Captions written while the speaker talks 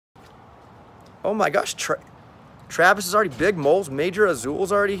Oh my gosh, Travis is already Big Moles. Major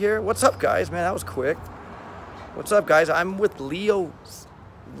Azul's already here. What's up, guys? Man, that was quick. What's up, guys? I'm with Leo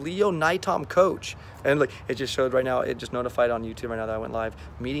NYTOM coach. And look, it just showed right now, it just notified on YouTube right now that I went live.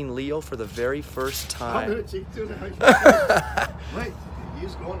 Meeting Leo for the very first time. Wait,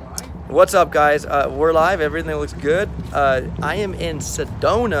 he's going live? What's up, guys? We're live. Everything looks good. I am in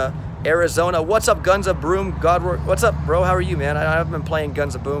Sedona, Arizona. What's up, Guns of Broom? What's up, bro? How are you, man? I haven't been playing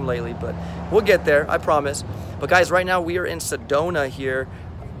Guns of Boom lately, but we'll get there, I promise. But guys, right now we are in Sedona here.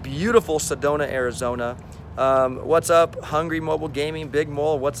 Beautiful Sedona, Arizona. What's up, Hungry Mobile Gaming, Big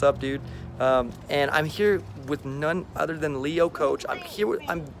Mole? What's up, dude? And I'm here with none other than Leo Coach.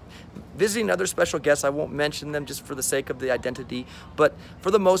 I'm visiting other special guests. I won't mention them just for the sake of the identity. But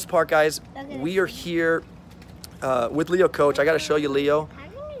for the most part, guys, we are here with Leo Coach. I got to show you Leo.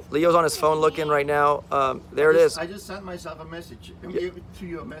 Leo's on his phone looking right now. There it is. I just sent myself a message. I gave it to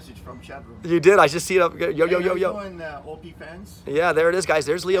you a message from chat room. You did? I just see it up. Yo, yo, yo, yo. Doing, OP fans? Yeah, there it is, guys.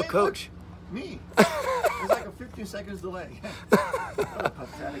 There's Leo Coach. Me. It's like a 15 seconds delay.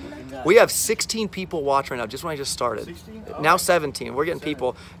 We have 16 people watching right now, just when I just started. 16? Oh, now 17. We're getting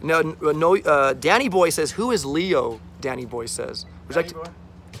people. No, Danny Boy says, who is Leo? Danny Boy says. Danny Boy?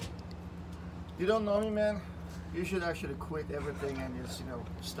 You don't know me, man? You should actually quit everything and just,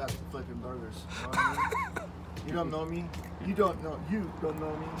 start flipping burgers. You know what I mean? You don't know me. You don't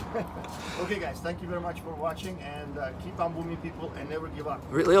know me. Okay, guys, thank you very much for watching, and keep on booming, people, and never give up.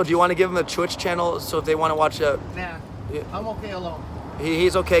 Leo, do you want to give them a Twitch channel so if they want to watch Nah, I'm okay alone.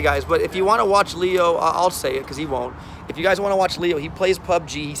 He's okay, guys, but if you want to watch Leo, I'll say it because he won't. If you guys want to watch Leo, he plays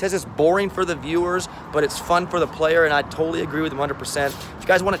PUBG. He says it's boring for the viewers, but it's fun for the player, and I totally agree with him 100%. If you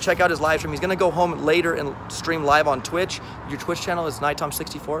guys want to check out his live stream, he's going to go home later and stream live on Twitch. Your Twitch channel is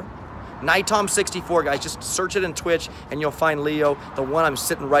NYTOM64? NYTOM64, guys. Just search it in Twitch, and you'll find Leo, the one I'm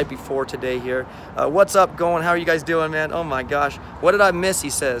sitting right before today here. What's up, going? How are you guys doing, man? Oh, my gosh. What did I miss, he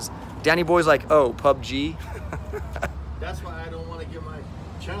says. Danny Boy's like, oh, PUBG. That's why I don't want to give my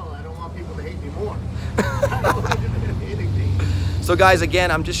channel. I don't want people to hate me more. I don't want people to hate me. So guys,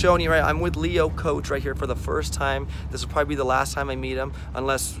 again, I'm just showing you, right, I'm with Leo Coach right here for the first time. This will probably be the last time I meet him,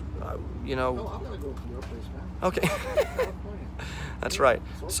 unless, you know. No, I'm going to go to your place, man. Okay. That's right.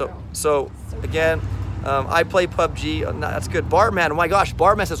 So again, I play PUBG. That's good. Bartman, oh my gosh.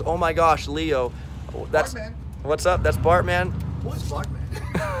 Bartman says, oh my gosh, Leo. That's Bartman. What's up? That's Bartman. What's Bartman?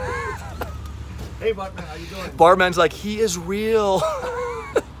 Hey, Bartman, how you doing? Bartman's like, he is real.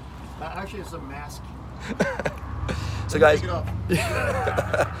 Actually, it's a mask.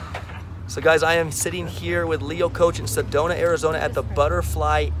 So guys, I am sitting here with Leo Coach in Sedona, Arizona at the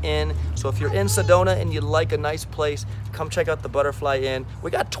Butterfly Inn. So if you're in Sedona and you like a nice place, come check out the Butterfly Inn.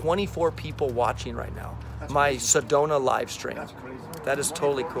 We got 24 people watching right now. That's my crazy. Sedona live stream. That's crazy. That is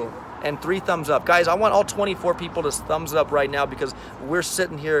totally cool. And 3 thumbs up. Guys, I want all 24 people to thumbs up right now because we're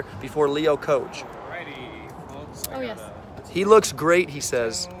sitting here before Leo Coach. Oh, yes. He looks great, he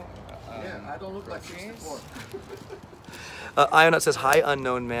says. Yeah, I don't look like 64. Ionut says, hi,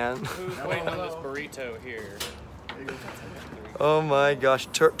 unknown man. Who's waiting on this burrito here? Oh my gosh.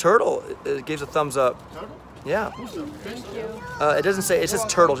 Turtle gives a thumbs up. Turtle? Yeah. Thank you. It doesn't say, it says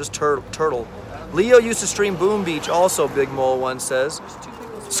turtle, just turtle. Leo used to stream Boom Beach, also Big Mole one says.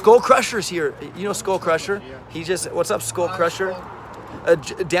 Skull Crusher's here. You know Skull Crusher? He just, what's up, Skull Crusher?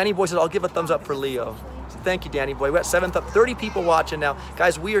 Danny Boy said, I'll give a thumbs up for Leo. Thank you, Danny Boy. We're at 7th up, 30 people watching now.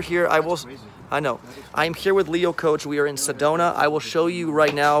 Guys, we are here. I know. I'm here with Leo Coach. We are in Sedona. I will show you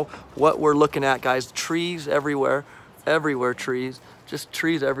right now what we're looking at, guys. Trees everywhere. Everywhere trees. Just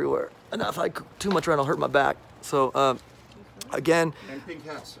trees everywhere. And if I cook too much around, I'll hurt my back. So, again. And pink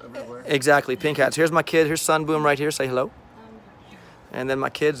hats everywhere. Exactly, pink hats. Here's my kid. Here's Sun Boom right here. Say hello. And then my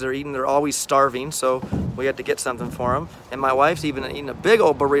kids, they're always starving, so we had to get something for them. And my wife's even eating a big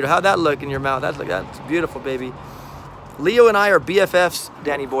old burrito. How'd that look in your mouth? That's beautiful, baby. Leo and I are BFFs,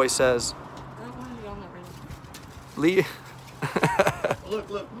 Danny Boy says. Leo. Look,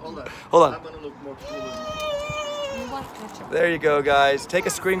 hold on. Hold on. I'm gonna look more cool. There you go, guys. Take a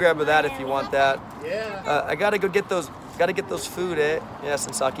screen grab of that if you want that. Yeah. I gotta go get those. Gotta get those food, eh? Yes,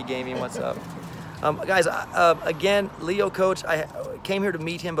 and Saki Gaming. What's up, guys? Again, Leo Coach. I came here to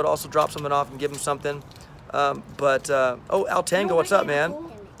meet him, but also drop something off and give him something. Oh, Al Tango, what's up, man?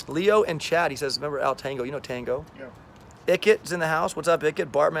 Leo and Chad. He says, remember Al Tango? You know Tango. Yeah. Ikit's in the house. What's up,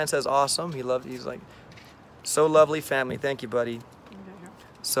 Ikit? Bartman says, awesome. He's like, so lovely family. Thank you, buddy.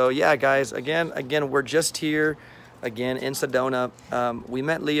 So yeah, guys. Again, we're just here. Again, in Sedona. We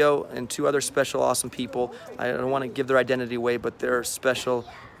met Leo and 2 other special, awesome people. I don't want to give their identity away, but they're special,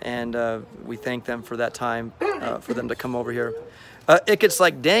 and we thank them for that time, for them to come over here. It's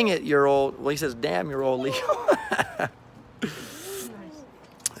like, dang it, you're old. Well, he says, damn, you're old, Leo.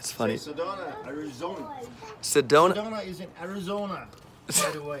 It's funny. Sedona, Arizona. Sedona. Sedona is in Arizona,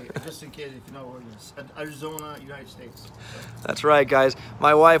 by the way, just in case if you know where it is. Arizona, United States. That's right, guys.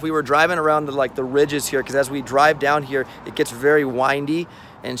 My wife, we were driving around the ridges here, because as we drive down here, it gets very windy,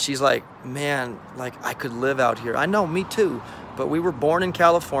 and she's like, man, like I could live out here. I know, me too. But we were born in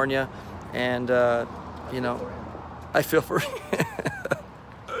California, and you know, I feel for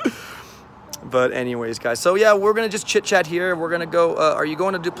But anyways, guys, so yeah, we're gonna just chit chat here. We're gonna go, are you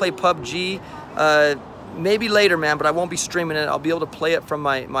going to play PUBG? Maybe later, man, but I won't be streaming it. I'll be able to play it from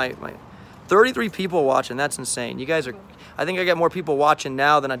my 33 people watching. That's insane. You guys are, I think I got more people watching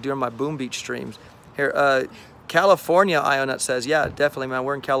now than I do on my Boom Beach streams. Here, California, Ionut says, yeah, definitely, man.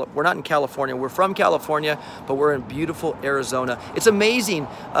 We're not in California. We're from California, but we're in beautiful Arizona. It's amazing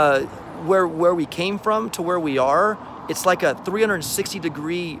where we came from to where we are. It's like a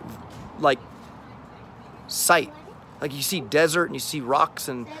 360-degree like sight. Like you see desert and you see rocks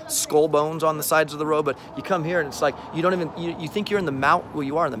and skull bones on the sides of the road, but you come here and it's like you don't even you think you're in the well,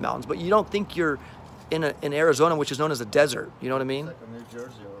 you are in the mountains, but you don't think you're in Arizona, which is known as a desert. You know what I mean? It's like a New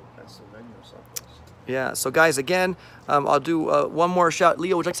Jersey or Pennsylvania or something. Yeah. So guys, again, I'll do one more shout.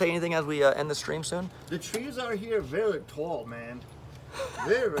 Leo, would you like to say anything as we end the stream soon? The trees are here very tall, man.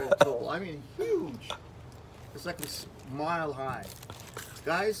 Very, very tall. I mean, huge. It's like a mile high.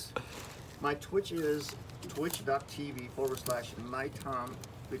 Guys, my Twitch is twitch.tv/NYTOM,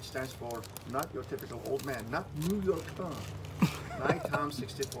 which stands for not your typical old man, not New York Tom.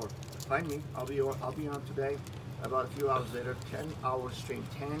 NYTOM64. Find me. I'll be on today. About a few hours later, 10 hours stream,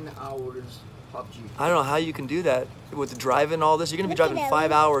 10 hours PUBG. I don't know how you can do that with the driving all this. You're gonna be driving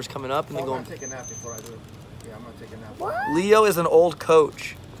 5 hours coming up and then going. I'm gonna take a nap before I do it. Yeah, I'm gonna take a nap. What? Leo is an old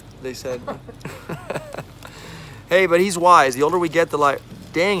coach, they said. Hey, but he's wise. The older we get, the like,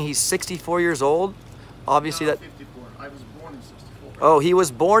 dang, he's 64 years old. Obviously No, that. 54. I was born in 64. Oh, he was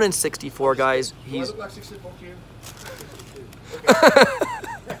born in 64, guys. Do I He's. look like 64 kid?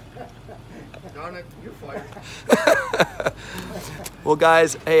 Darn it, you're fired. Well,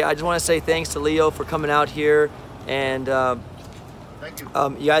 guys, hey, I just want to say thanks to Leo for coming out here, and Thank you.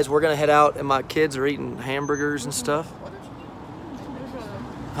 you guys, we're gonna head out, and my kids are eating hamburgers and stuff.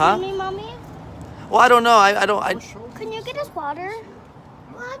 Huh? Mommy, mommy, Well, I don't know. I don't. can you get us water?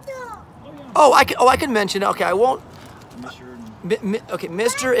 Oh, I can mention it. Okay, I won't. Okay,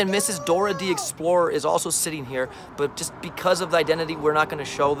 Mr. and Mrs. Dora the Explorer is also sitting here, but just because of the identity, we're not going to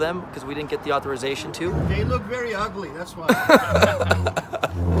show them because we didn't get the authorization to. They look very ugly, that's why.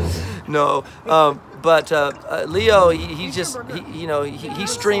 No, but Leo, he just, you know, he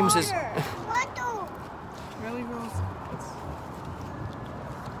streams his. Really, Rose?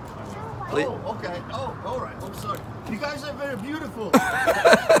 Oh, okay. Oh, all right. I'm sorry. You guys are very beautiful.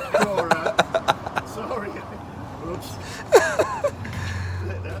 Dora. Sorry. Oops.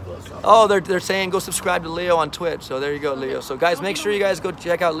 Oh, they're saying go subscribe to Leo on Twitch. So there you go, Leo. So guys, make sure you guys go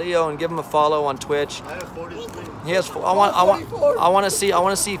check out Leo and give him a follow on Twitch. I have 43. He has. I want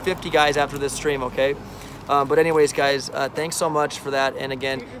to see 50 guys after this stream. Okay. But anyways, guys, thanks so much for that. And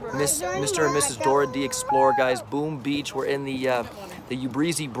again, Mr. and Mrs. Dora the Explorer, guys, Boom Beach. We're in the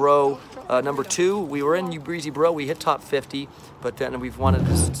Ubreezy Bro #2. We were in Ubreezy Bro. We hit top 50, but then we've wanted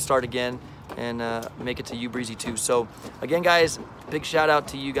to start again and make it to Ubreezy 2. So again, guys, big shout out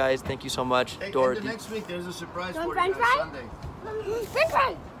to you guys. Thank you so much, Hey, Dora. and the next week there's a surprise Want for french you guys fry? Sunday. French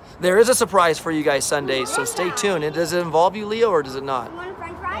fry. There is a surprise for you guys Sunday, so stay tuned. And does it involve you, Leo, or does it not? You want a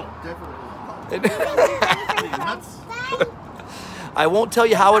french fry? Definitely. Nuts. I won't tell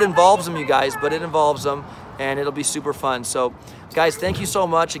you how it involves them, you guys, but it involves them, and it'll be super fun. So, guys, thank you so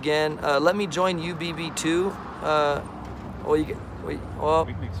much again. Let me join UBB2.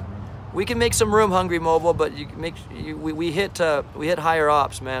 We can make some room, Hungry Mobile, but we hit higher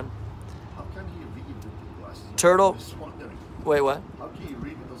ops, man. How can you read with those glasses? Turtle. I'm just wondering. Wait, what? How can you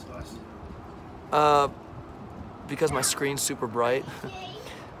read with those glasses? Because my screen's super bright.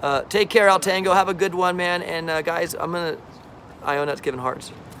 Take care, Altango. Have a good one, man. And guys, Ionut's giving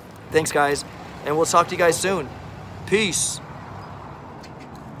hearts. Thanks, guys, and we'll talk to you guys soon. Peace.